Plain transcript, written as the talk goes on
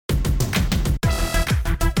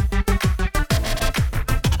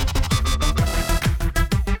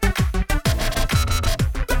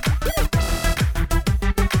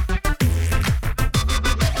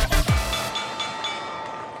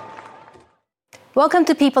Welcome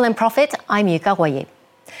to People and Profit. I'm Yuka Royer.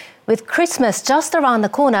 With Christmas just around the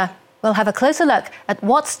corner, we'll have a closer look at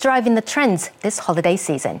what's driving the trends this holiday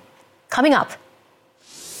season. Coming up,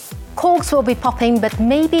 corks will be popping, but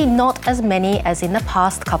maybe not as many as in the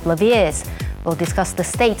past couple of years. We'll discuss the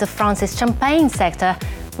state of France's champagne sector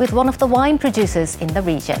with one of the wine producers in the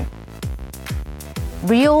region.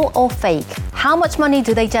 Real or fake? How much money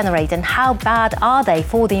do they generate and how bad are they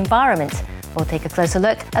for the environment? We'll take a closer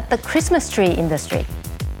look at the Christmas tree industry.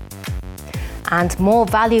 And more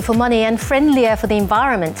value for money and friendlier for the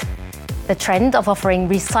environment. The trend of offering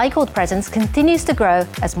recycled presents continues to grow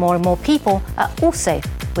as more and more people are also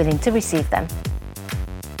willing to receive them.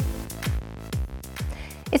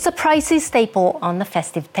 It's a pricey staple on the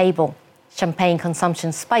festive table. Champagne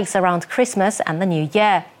consumption spikes around Christmas and the New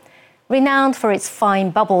Year. Renowned for its fine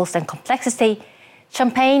bubbles and complexity,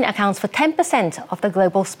 champagne accounts for 10% of the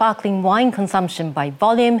global sparkling wine consumption by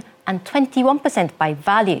volume and 21% by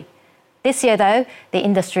value. This year, though, the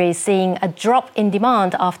industry is seeing a drop in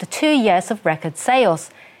demand after 2 years of record sales.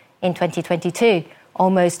 In 2022,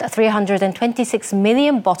 almost 326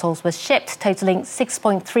 million bottles were shipped, totaling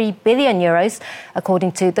 6.3 billion euros,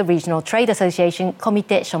 according to the regional trade association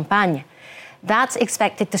Comité Champagne. That's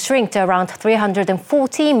expected to shrink to around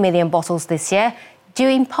 314 million bottles this year, due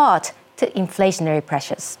in part to inflationary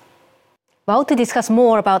pressures. Well, to discuss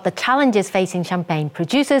more about the challenges facing champagne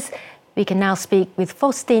producers, we can now speak with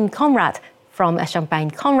Faustine Konrat from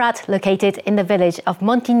Champagne Konrat, located in the village of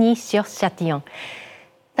Montigny-sur-Châtillon.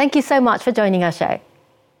 Thank you so much for joining our show.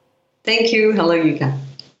 Thank you. Hello, Yuka.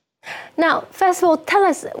 Now, first of all, tell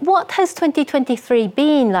us, what has 2023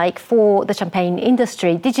 been like for the champagne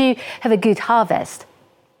industry? Did you have a good harvest?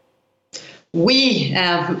 We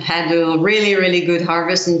have had a really, really good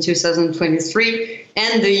harvest in 2023,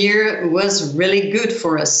 and the year was really good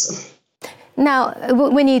for us. Now,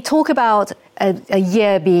 when you talk about a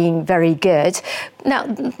year being very good, now,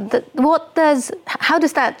 how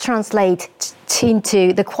does that translate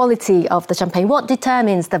into the quality of the champagne? What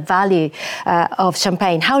determines the value of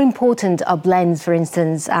champagne? How important are blends, for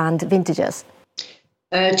instance, and vintages?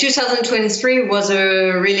 2023 was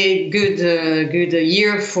a really good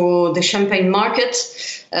year for the champagne market,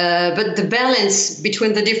 but the balance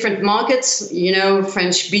between the different markets,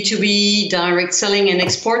 French B2B, direct selling and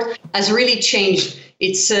export, has really changed.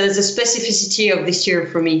 It's the specificity of this year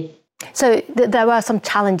for me. So there were some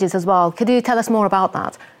challenges as well. Could you tell us more about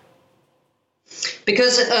that?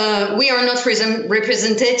 Because we are not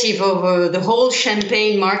representative of the whole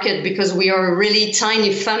champagne market, because we are a really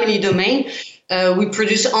tiny family domain. We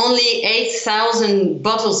produce only 8,000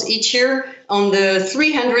 bottles each year on the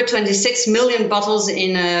 326 million bottles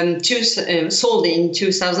sold in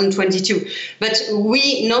 2022. But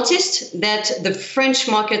we noticed that the French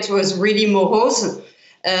market was really morose,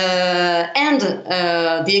 and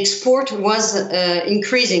the export was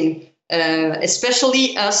increasing,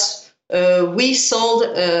 especially us. We sold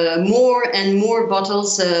more and more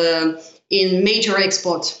bottles in major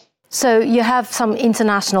exports. So you have some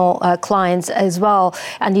international clients as well,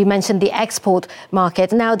 and you mentioned the export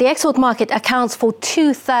market. Now, the export market accounts for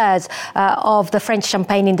 2/3 of the French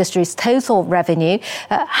champagne industry's total revenue.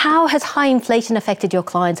 How has high inflation affected your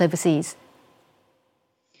clients overseas?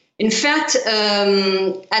 In fact,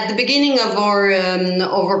 at the beginning of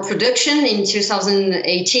our production in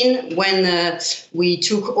 2018, when we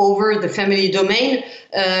took over the family domain,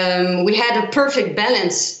 we had a perfect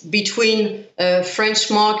balance between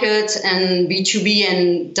French market and B2B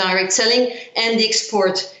and direct selling and the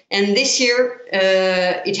export. And this year,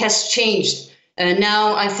 it has changed.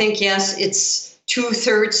 Now, I think, yes, it's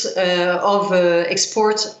 2/3 of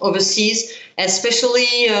export overseas,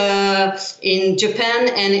 especially in Japan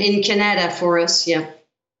and in Canada for us, yeah.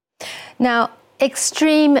 Now,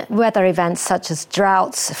 extreme weather events such as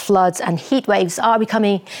droughts, floods and heat waves are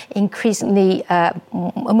becoming increasingly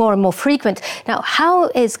more and more frequent. Now, how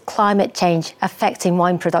is climate change affecting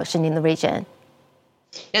wine production in the region?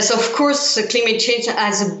 Yes, of course, climate change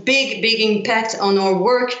has a big impact on our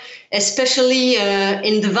work, especially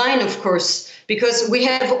in the vine, of course, because we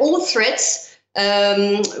have all threats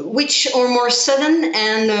which are more sudden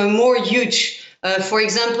and more huge. For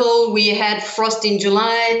example, we had frost in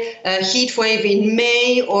July, a heat wave in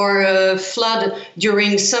May, or a flood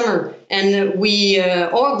during summer. And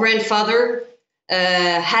our grandfather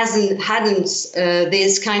hadn't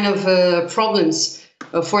these kind of problems.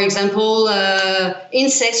 For example,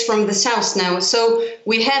 insects from the south now. So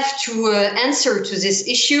we have to answer to this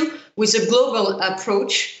issue with a global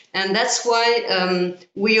approach. And that's why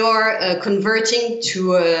we are converting to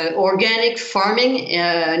organic farming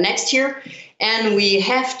next year. and we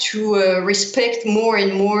have to respect more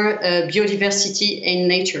and more biodiversity in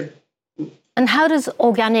nature. And how does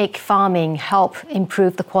organic farming help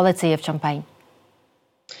improve the quality of champagne?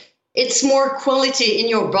 It's more quality in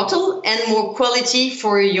your bottle and more quality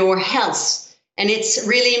for your health. And it's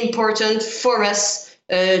really important for us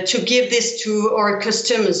to give this to our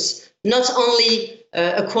customers, not only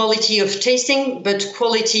a quality of tasting, but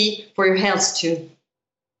quality for your health too.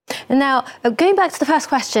 And now, going back to the first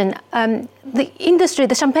question,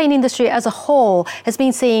 the champagne industry as a whole has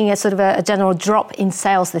been seeing a sort of a general drop in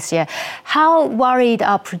sales this year. How worried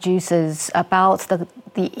are producers about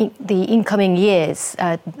the incoming years,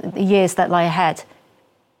 the years that lie ahead?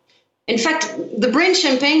 In fact, the brand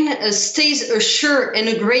champagne stays assured and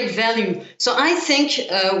a great value. So I think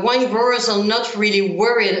wine growers are not really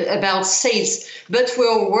worried about sales, but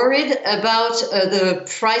we're worried about the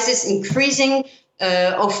prices increasing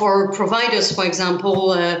of our providers, for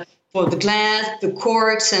example, for the glass, the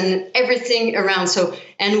corks, and everything around. So,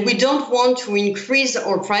 and we don't want to increase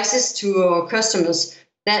our prices to our customers.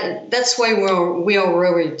 That's why we are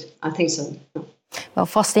worried. I think so. Well,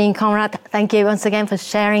 Faustine Konrat, thank you once again for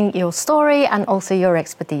sharing your story and also your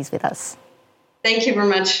expertise with us. Thank you very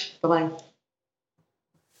much. Bye-bye.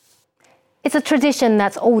 It's a tradition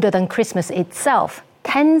that's older than Christmas itself.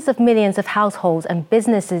 Tens of millions of households and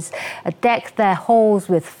businesses deck their halls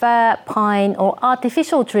with fir, pine or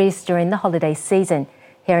artificial trees during the holiday season.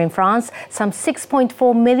 Here in France, some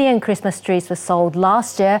 6.4 million Christmas trees were sold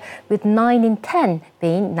last year, with 9 in 10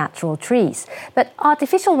 being natural trees. But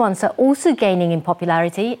artificial ones are also gaining in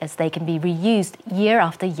popularity as they can be reused year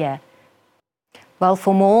after year. Well,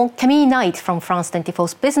 for more, Camille Knight from France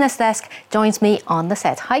 24's Business Desk joins me on the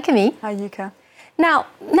set. Hi, Camille. Hi, Yuka. Now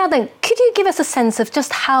then, could you give us a sense of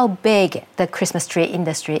just how big the Christmas tree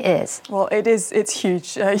industry is? Well, it's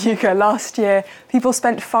huge, Yuka. Last year, people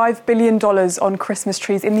spent $5 billion on Christmas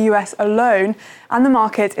trees in the US alone, and the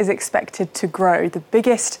market is expected to grow. The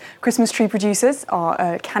biggest Christmas tree producers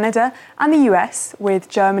are Canada and the US, with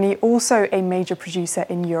Germany also a major producer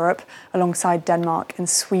in Europe, alongside Denmark and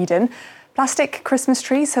Sweden. Plastic Christmas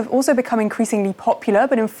trees have also become increasingly popular,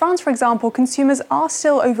 but in France, for example, consumers are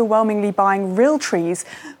still overwhelmingly buying real trees,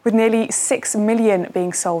 with nearly 6 million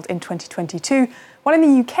being sold in 2022, while in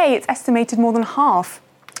the UK it's estimated more than half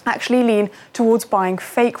actually lean towards buying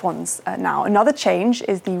fake ones now. Another change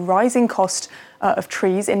is the rising cost of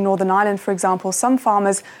trees. In Northern Ireland, for example, some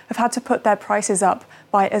farmers have had to put their prices up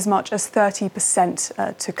by as much as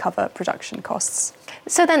 30% to cover production costs.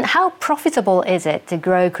 So then, how profitable is it to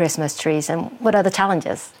grow Christmas trees, and what are the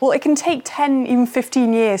challenges? Well, it can take 10, even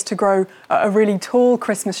 15 years to grow a really tall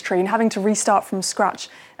Christmas tree, and having to restart from scratch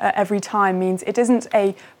every time means it isn't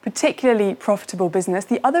a particularly profitable business.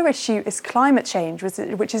 The other issue is climate change,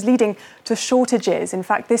 which is leading to shortages. In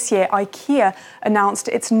fact, this year, IKEA announced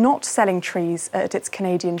it's not selling trees at its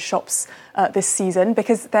Canadian shops this season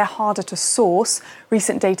because they're harder to source.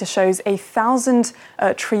 Recent data shows 1,000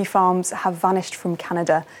 tree farms have vanished from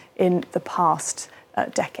Canada in the past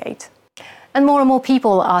decade. And more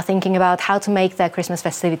people are thinking about how to make their Christmas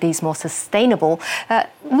festivities more sustainable.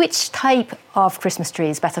 Which type of Christmas tree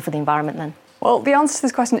is better for the environment then? Well, the answer to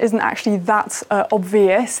this question isn't actually that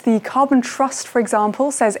obvious. The Carbon Trust, for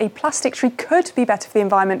example, says a plastic tree could be better for the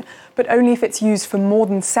environment, but only if it's used for more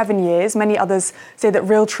than 7 years. Many others say that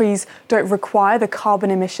real trees don't require the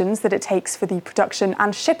carbon emissions that it takes for the production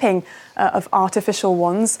and shipping of artificial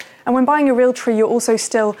ones. And when buying a real tree, you're also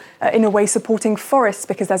still, in a way, supporting forests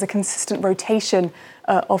because there's a consistent rotation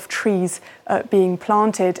of trees being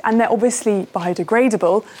planted, and they're obviously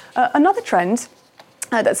biodegradable. Another trend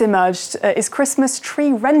that's emerged is Christmas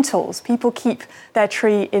tree rentals. People keep their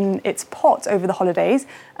tree in its pot over the holidays,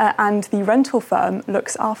 and the rental firm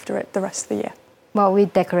looks after it the rest of the year. Well, we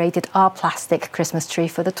decorated our plastic Christmas tree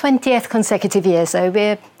for the 20th consecutive year, so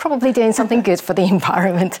we're probably doing something good for the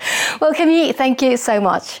environment. Well, Camille, thank you so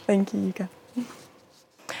much. Thank you, Yuka.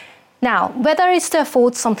 Now, whether it's to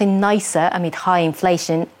afford something nicer amid high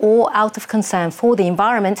inflation or out of concern for the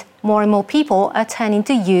environment, more and more people are turning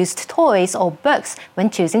to used toys or books when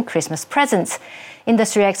choosing Christmas presents.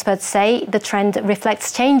 Industry experts say the trend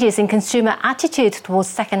reflects changes in consumer attitude towards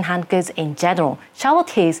second-hand goods in general. Charlotte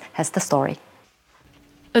Hughes has the story.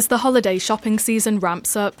 As the holiday shopping season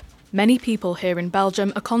ramps up, many people here in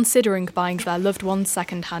Belgium are considering buying their loved ones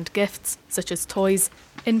second-hand gifts, such as toys,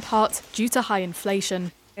 in part due to high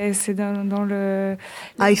inflation. I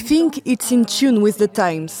think it's in tune with the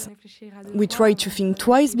times. We try to think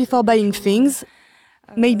twice before buying things,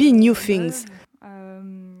 maybe new things.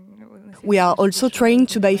 We are also trying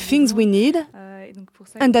to buy things we need,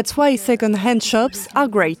 and that's why second-hand shops are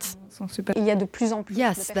great.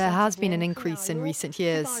 Yes, there has been an increase in recent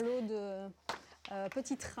years.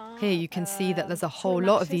 Here you can see that there's a whole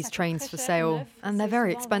lot of these trains for sale, and they're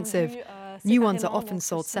very expensive. New ones are often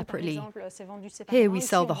sold separately. Here we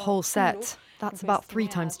sell the whole set. That's about 3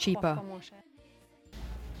 times cheaper.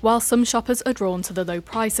 While some shoppers are drawn to the low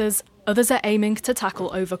prices, others are aiming to tackle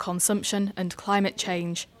overconsumption and climate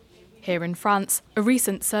change. Here in France, a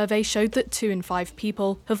recent survey showed that 2 in 5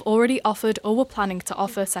 people have already offered or were planning to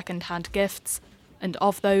offer second-hand gifts. And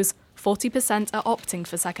of those, 40% are opting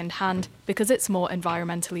for second-hand because it's more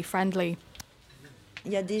environmentally friendly.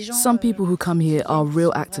 Some people who come here are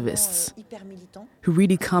real activists, who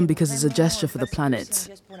really come because it's a gesture for the planet.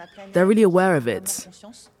 They're really aware of it,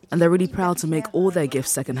 and they're really proud to make all their gifts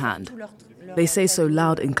second-hand. They say so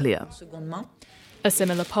loud and clear. A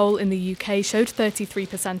similar poll in the UK showed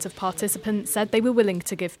 33% of participants said they were willing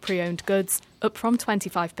to give pre-owned goods, up from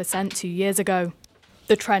 25% 2 years ago.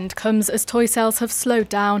 The trend comes as toy sales have slowed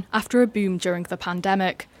down after a boom during the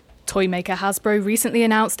pandemic. Toy maker Hasbro recently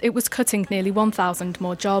announced it was cutting nearly 1,000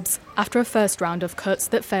 more jobs after a first round of cuts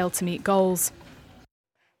that failed to meet goals.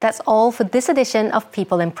 That's all for this edition of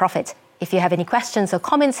People in Profit. If you have any questions or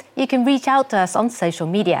comments, you can reach out to us on social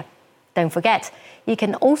media. Don't forget, you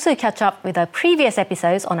can also catch up with our previous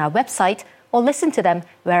episodes on our website or listen to them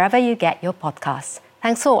wherever you get your podcasts.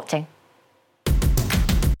 Thanks for watching.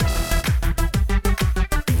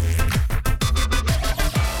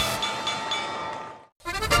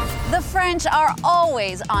 The French are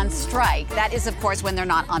always on strike. That is, of course, when they're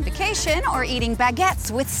not on vacation or eating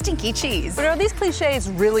baguettes with stinky cheese. But are these cliches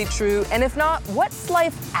really true? And if not, what's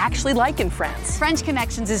life actually like in France? French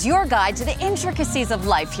Connections is your guide to the intricacies of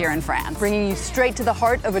life here in France, bringing you straight to the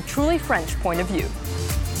heart of a truly French point of view.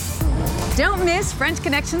 Don't miss French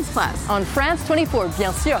Connections Plus on France 24,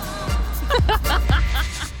 bien sûr.